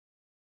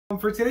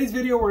For today's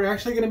video, we're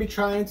actually going to be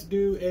trying to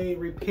do a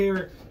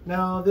repair.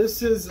 Now,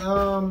 this is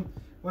one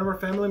of our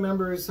family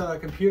members'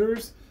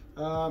 computers.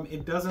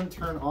 It doesn't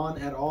turn on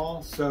at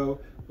all, so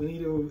we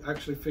need to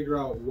actually figure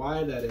out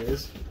why that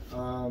is.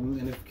 And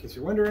in case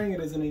you're wondering,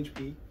 it is an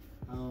HP.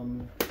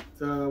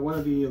 It's one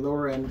of the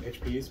lower end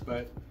HPs,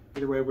 but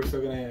either way, we're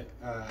still going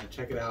to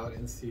check it out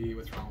and see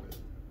what's wrong with it.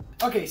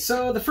 Okay,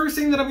 so the first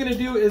thing that I'm going to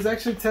do is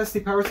actually test the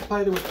power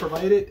supply that was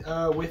provided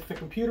with the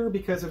computer,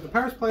 because if the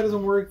power supply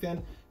doesn't work,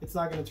 then it's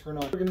not going to turn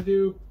on. We're going to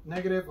do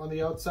negative on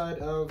the outside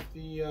of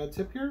the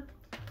tip here,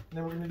 and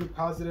then we're going to do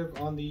positive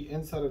on the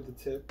inside of the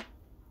tip,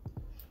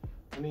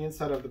 on the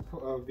inside of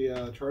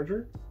the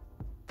charger,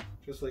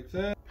 just like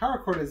that. Power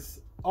cord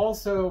is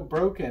also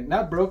broken.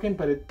 Not broken,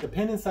 but the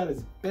pin inside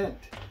is bent.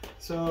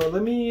 So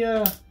let me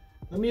at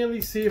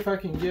least see if I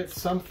can get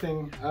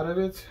something out of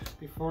it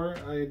before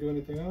I do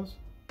anything else.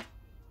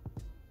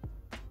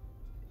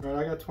 All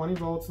right, I got 20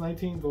 volts,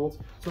 19 volts,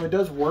 so it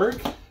does work,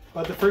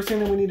 but the first thing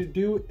that we need to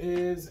do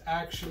is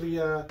actually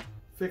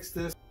fix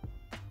this.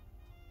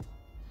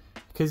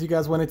 Because you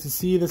guys wanted to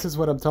see, this is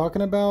what I'm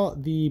talking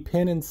about. The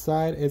pin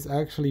inside is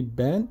actually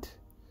bent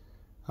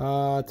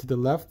to the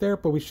left there,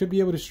 but we should be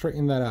able to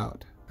straighten that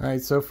out. All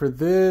right, so for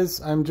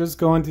this, I'm just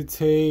going to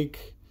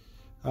take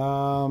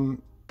a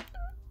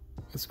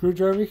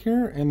screwdriver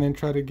here and then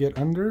try to get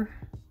under.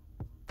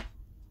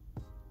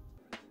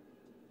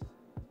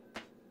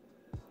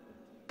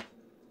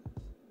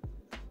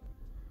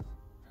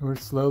 We're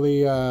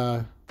slowly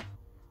but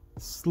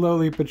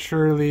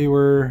surely,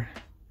 we're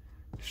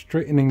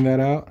straightening that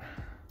out.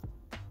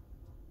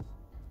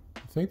 I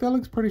think that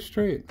looks pretty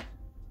straight.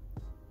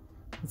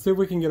 Let's see if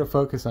we can get a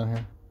focus on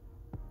here.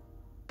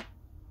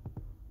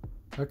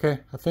 Okay,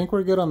 I think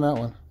we're good on that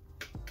one.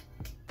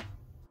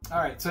 All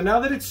right, so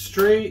now that it's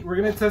straight, we're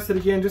gonna test it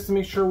again just to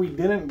make sure we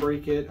didn't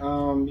break it,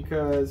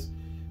 because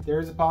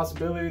there's a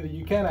possibility that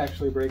you can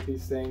actually break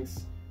these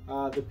things.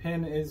 The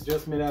pin is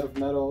just made out of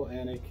metal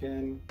and it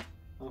can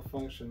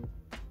malfunction.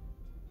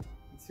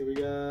 Let's see, we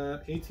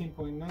got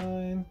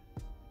 18.9,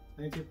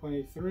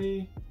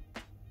 19.83.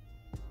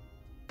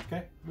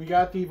 Okay, we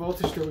got the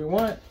voltage that we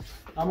want.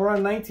 We're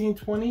on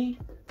 1920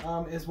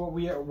 is what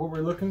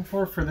we're looking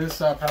for this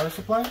power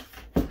supply.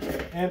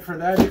 And for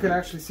that, you can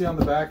actually see on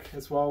the back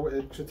as well,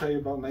 it should tell you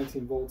about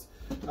 19 volts.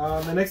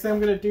 The next thing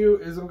I'm going to do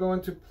is I'm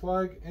going to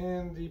plug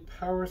in the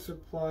power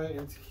supply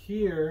into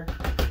here,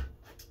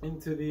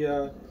 into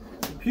the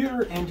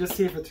computer, and just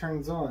see if it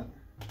turns on.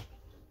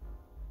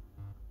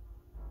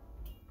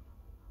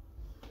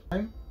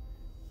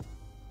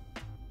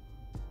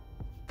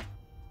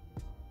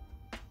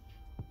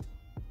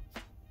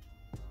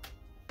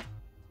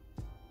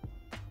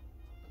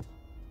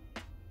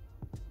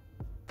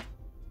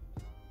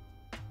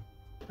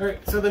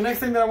 Alright, so the next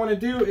thing that I want to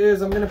do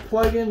is I'm going to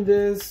plug in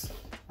this,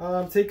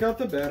 take out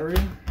the battery,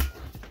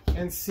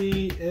 and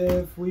see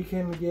if we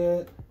can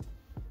get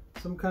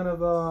some kind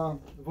of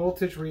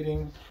voltage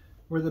reading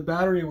where the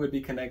battery would be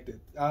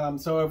connected.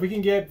 So if we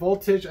can get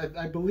voltage,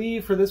 I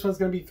believe for this one's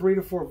going to be 3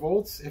 to 4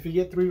 volts. If you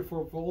get 3 to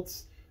 4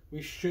 volts,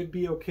 we should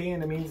be okay,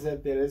 and it means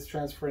that it is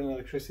transferring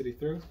electricity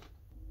through.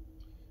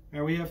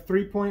 Now we have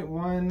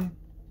 3.1.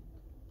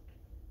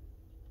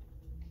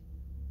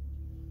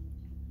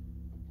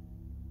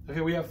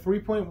 Okay, we have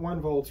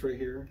 3.1 volts right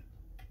here.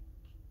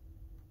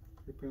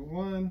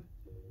 3.1,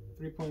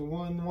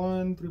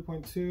 3.11,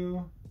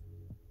 3.2,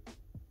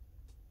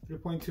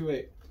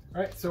 3.28.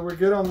 All right, so we're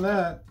good on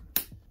that.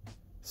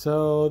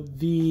 So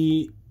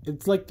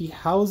it's like the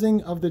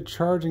housing of the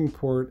charging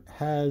port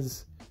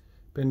has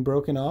been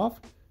broken off.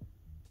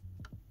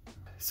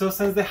 So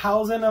since the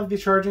housing of the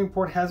charging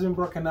port has been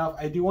broken off,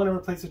 I do want to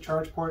replace the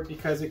charge port,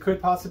 because it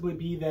could possibly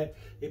be that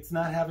it's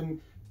not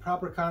having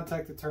proper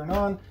contact to turn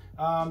on.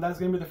 That's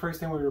going to be the first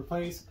thing we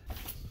replace.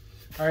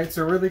 All right,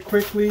 so really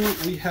quickly,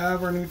 we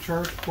have our new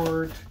charge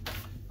port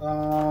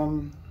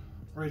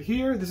right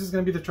here. This is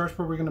going to be the charge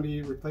port we're going to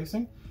be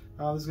replacing.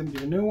 This is going to be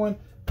the new one.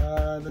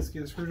 Let's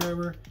get a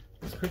screwdriver.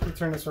 Let's quickly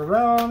turn this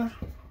around.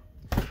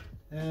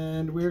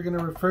 And we're going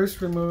to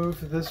first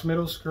remove this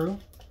middle screw.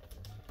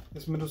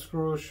 This middle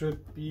screw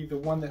should be the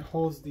one that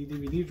holds the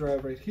DVD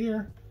drive right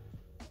here.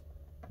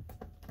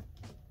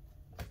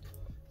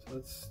 So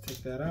let's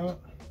take that out.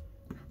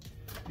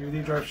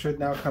 DVD drive should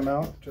now come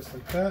out just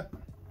like that.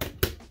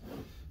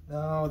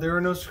 Now there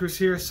are no screws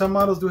here. Some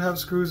models do have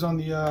screws on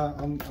the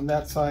on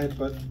that side,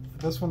 but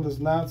this one does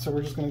not. So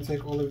we're just going to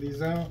take all of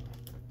these out.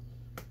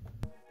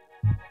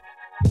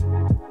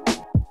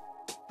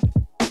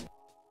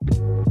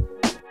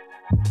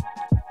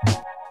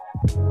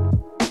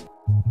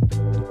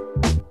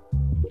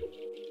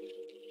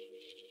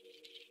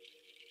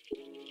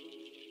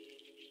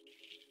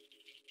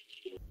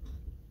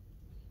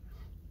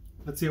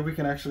 Let's see if we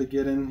can actually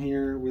get in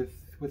here with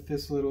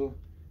this little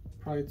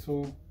pry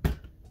tool.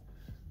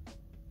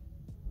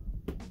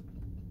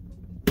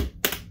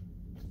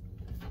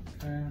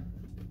 Okay.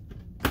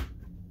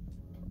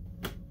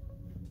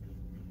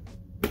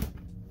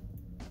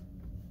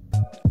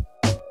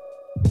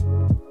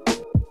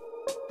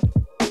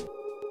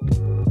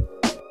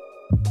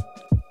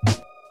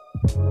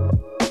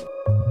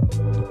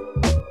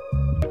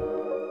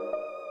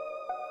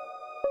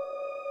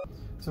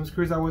 some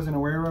screws I wasn't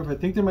aware of. I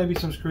think there might be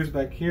some screws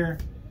back here.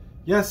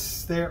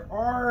 Yes, there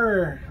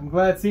are. I'm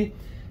glad. See,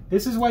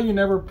 this is why you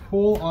never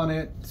pull on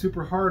it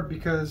super hard,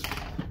 because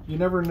you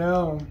never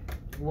know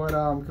what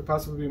could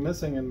possibly be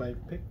missing. And my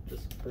pick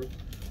just broke.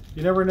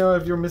 You never know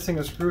if you're missing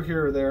a screw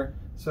here or there.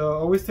 So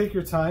always take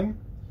your time.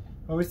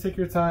 Always take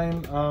your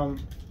time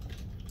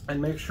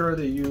and make sure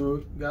that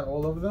you got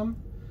all of them,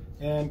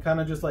 and kind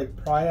of just like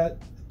pry it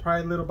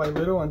little by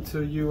little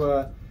until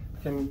you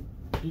can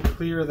be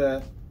clear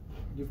that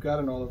you've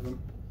gotten all of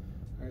them.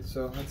 All right,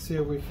 so let's see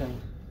if we can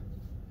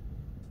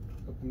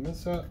open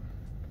this up.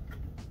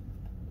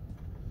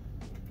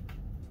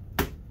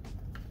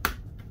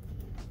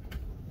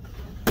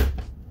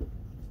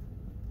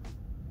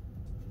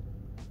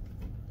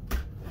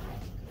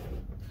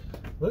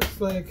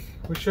 Looks like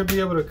we should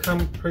be able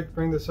to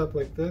bring this up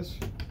like this.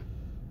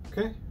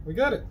 Okay, we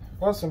got it.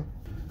 Awesome.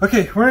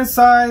 Okay, we're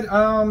inside.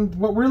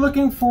 What we're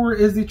looking for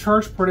is the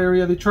charge port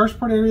area. The charge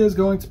port area is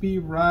going to be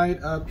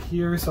right up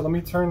here. So let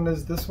me turn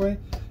this way.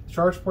 The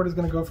charge port is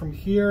going to go from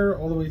here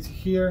all the way to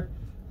here.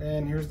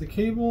 And here's the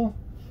cable.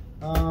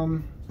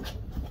 Let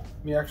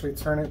me actually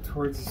turn it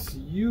towards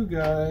you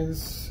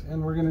guys.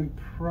 And we're going to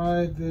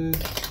pry this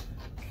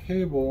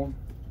cable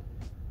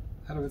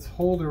out of its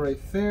holder right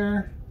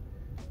there.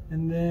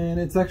 And then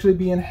it's actually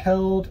being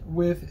held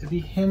with the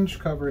hinge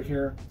cover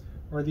here,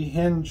 or the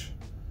hinge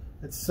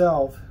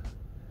itself.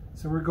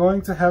 So we're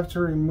going to have to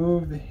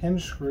remove the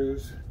hinge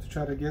screws to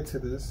try to get to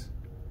this.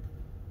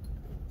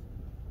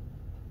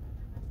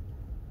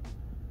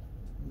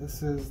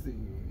 This is the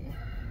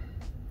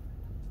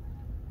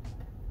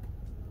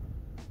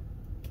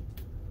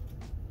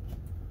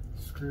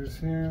screws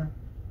here.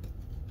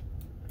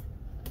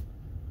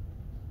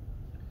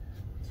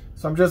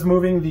 So I'm just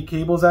moving the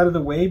cables out of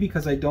the way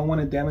because I don't want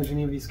to damage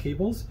any of these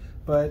cables.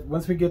 But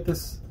once we get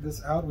this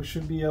out, we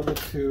should be able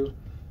to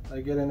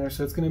get in there.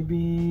 So it's going to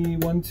be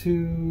 1,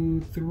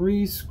 2,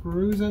 3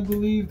 screws, I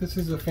believe. This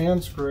is a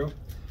fan screw.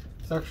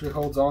 This actually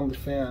holds on the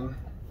fan.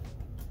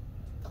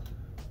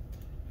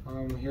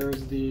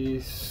 Here's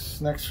the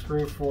next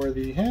screw for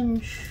the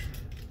hinge.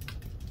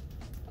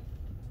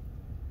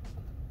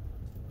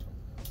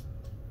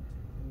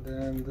 And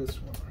then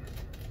this one.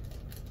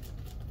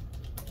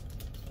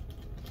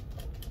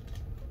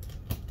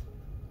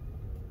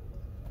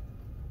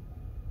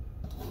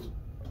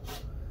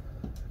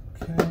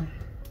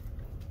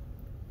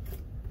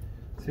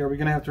 So are we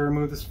gonna have to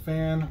remove this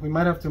fan? We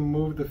might have to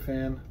move the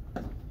fan.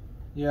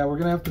 Yeah, we're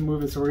gonna have to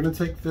move it. So we're gonna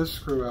take this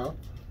screw out.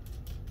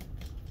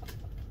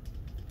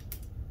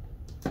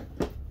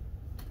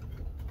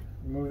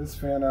 Move this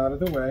fan out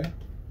of the way.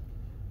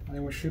 And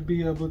then we should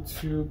be able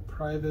to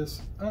pry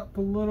this up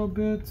a little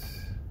bit.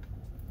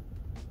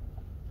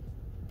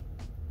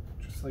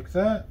 Just like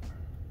that.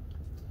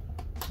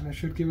 And it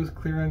should give us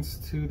clearance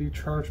to the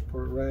charge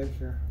port right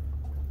here.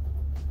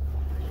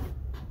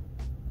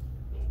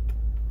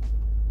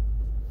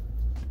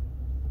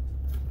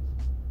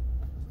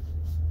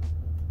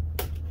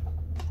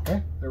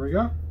 Okay, there we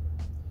go.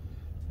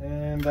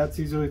 And that's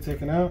easily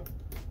taken out.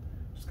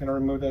 Just gonna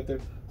remove that there.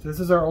 So this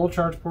is our old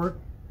charge port.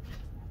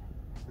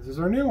 This is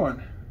our new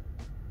one.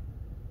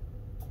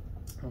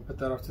 I'll put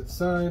that off to the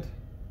side.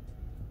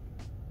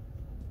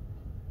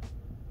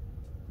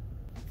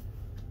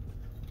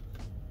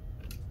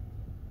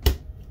 There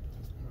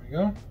we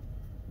go.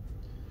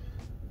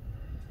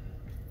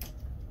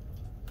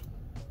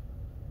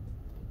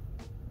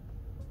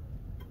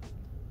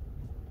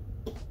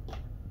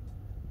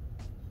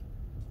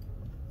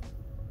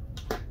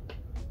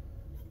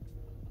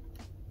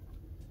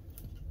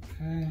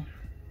 Okay,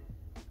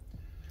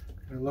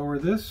 gonna lower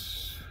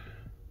this.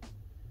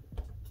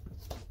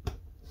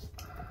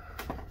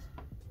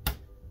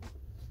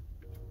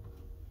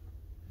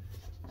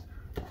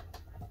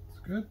 That's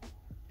good.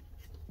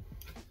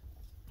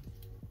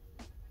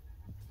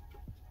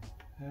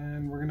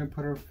 And we're gonna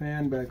put our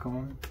fan back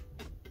on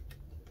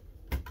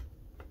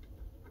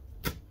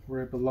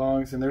where it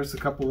belongs. And there's a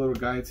couple little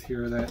guides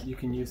here that you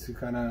can use to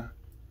kind of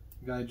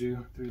guide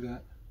you through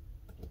that.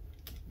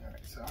 All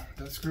right, so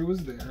that screw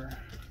was there.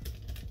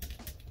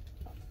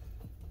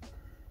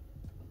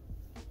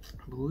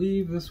 I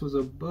believe this was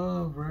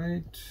above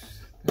right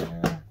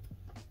there.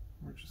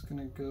 We're just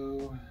gonna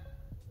go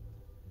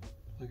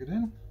plug it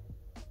in.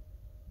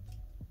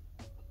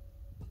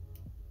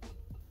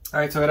 All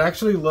right, so it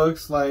actually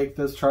looks like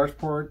this charge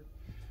port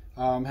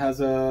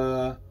has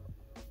a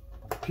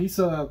piece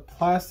of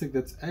plastic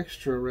that's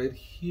extra right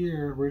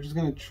here. We're just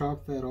gonna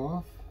chop that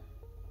off.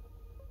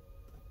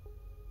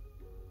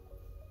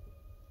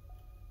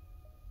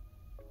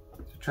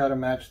 To try to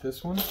match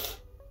this one.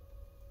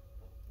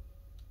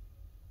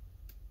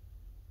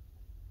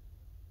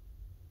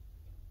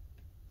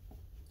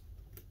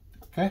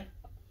 Okay,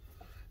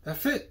 that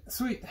fit,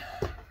 sweet.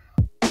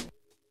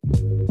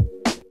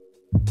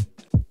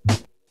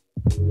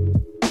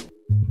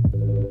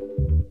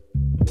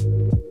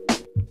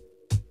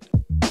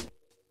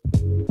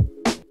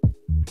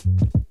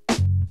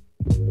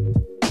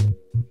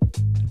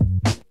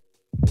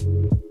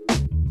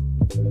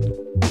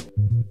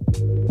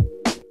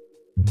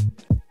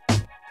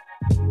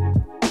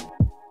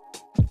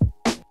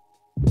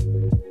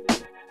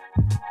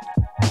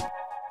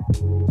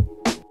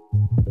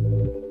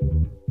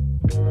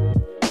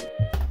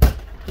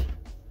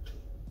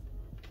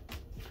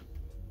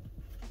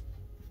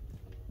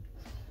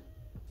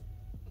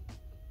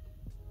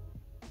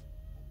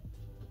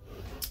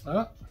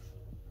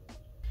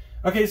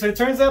 Okay, so it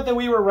turns out that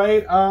we were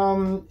right.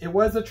 It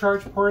was the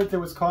charge port that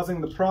was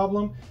causing the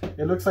problem.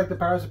 It looks like the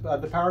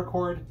power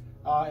cord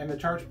and the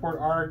charge port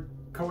are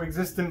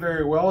coexisting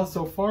very well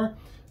so far.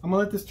 I'm gonna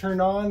let this turn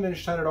on, then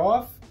shut it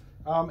off,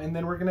 and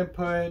then we're gonna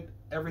put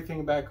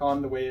everything back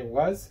on the way it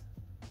was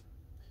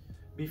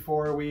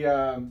before we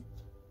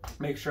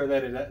make sure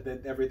that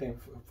that everything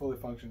fully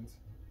functions.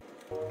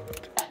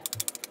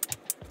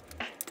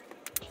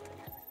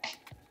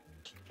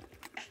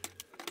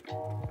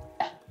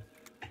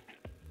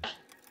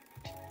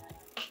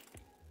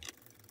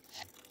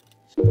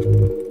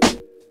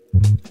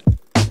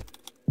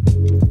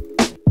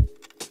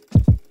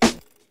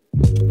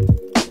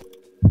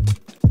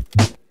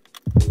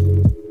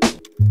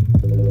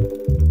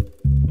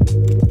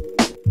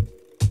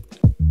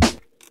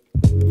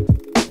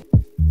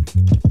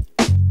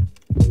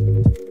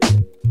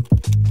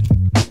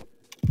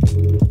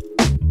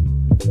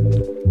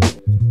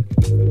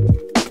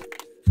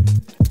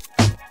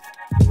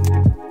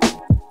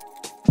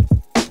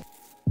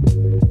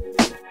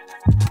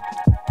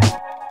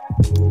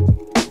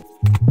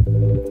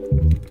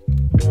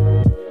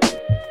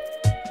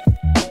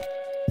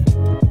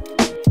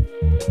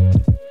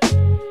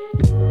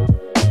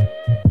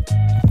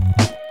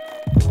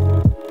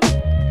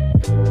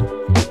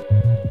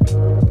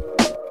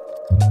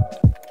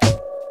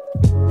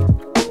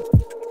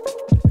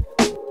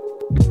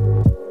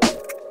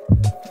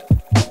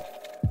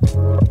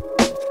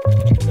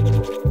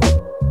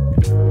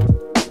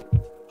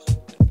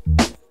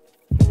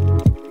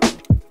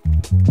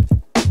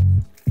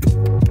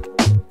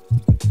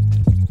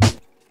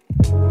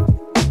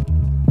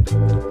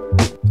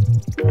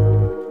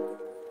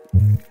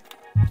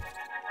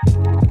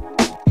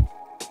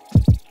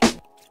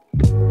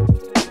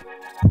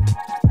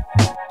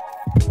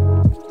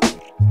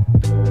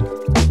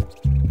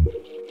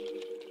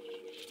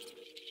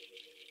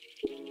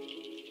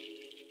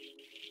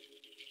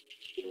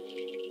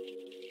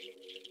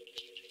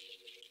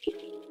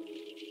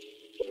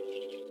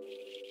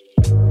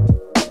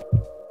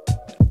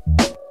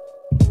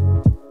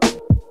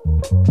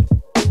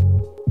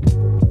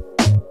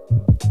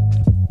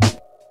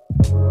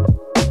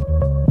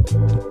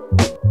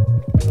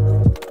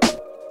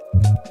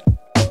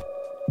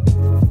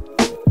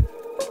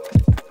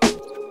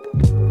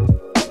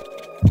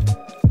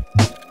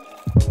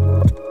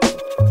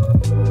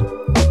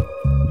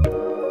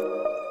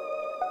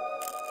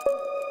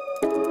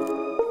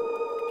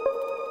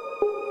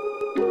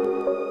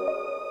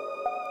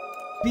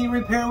 The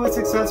repair was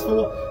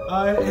successful.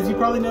 As you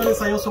probably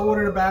noticed, I also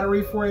ordered a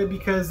battery for it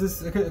because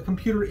this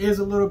computer is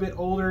a little bit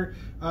older.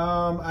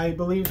 I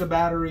believe the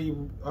battery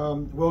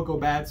will go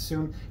bad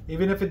soon.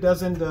 Even if it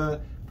doesn't,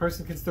 the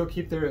person can still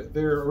keep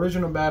their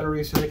original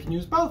battery so they can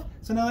use both.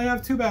 So now I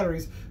have two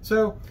batteries.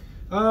 So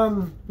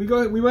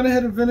we went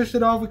ahead and finished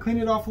it off. We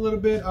cleaned it off a little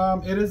bit.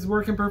 It is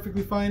working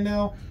perfectly fine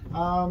now.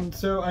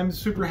 So I'm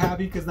super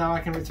happy because now I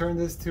can return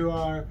this to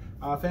our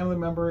family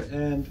member,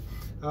 and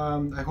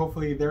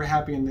hopefully they're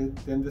happy, and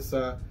then this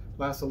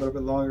lasts a little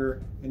bit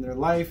longer in their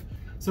life.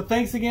 So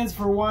thanks again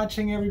for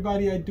watching,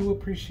 everybody. I do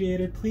appreciate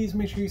it. Please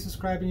make sure you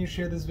subscribe and you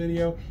share this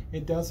video.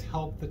 It does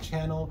help the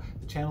channel.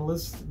 The channel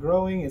is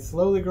growing. It's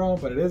slowly growing,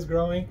 but it is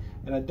growing,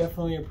 and I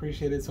definitely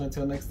appreciate it. So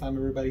until next time,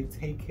 everybody,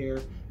 take care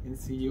and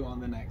see you on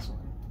the next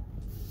one.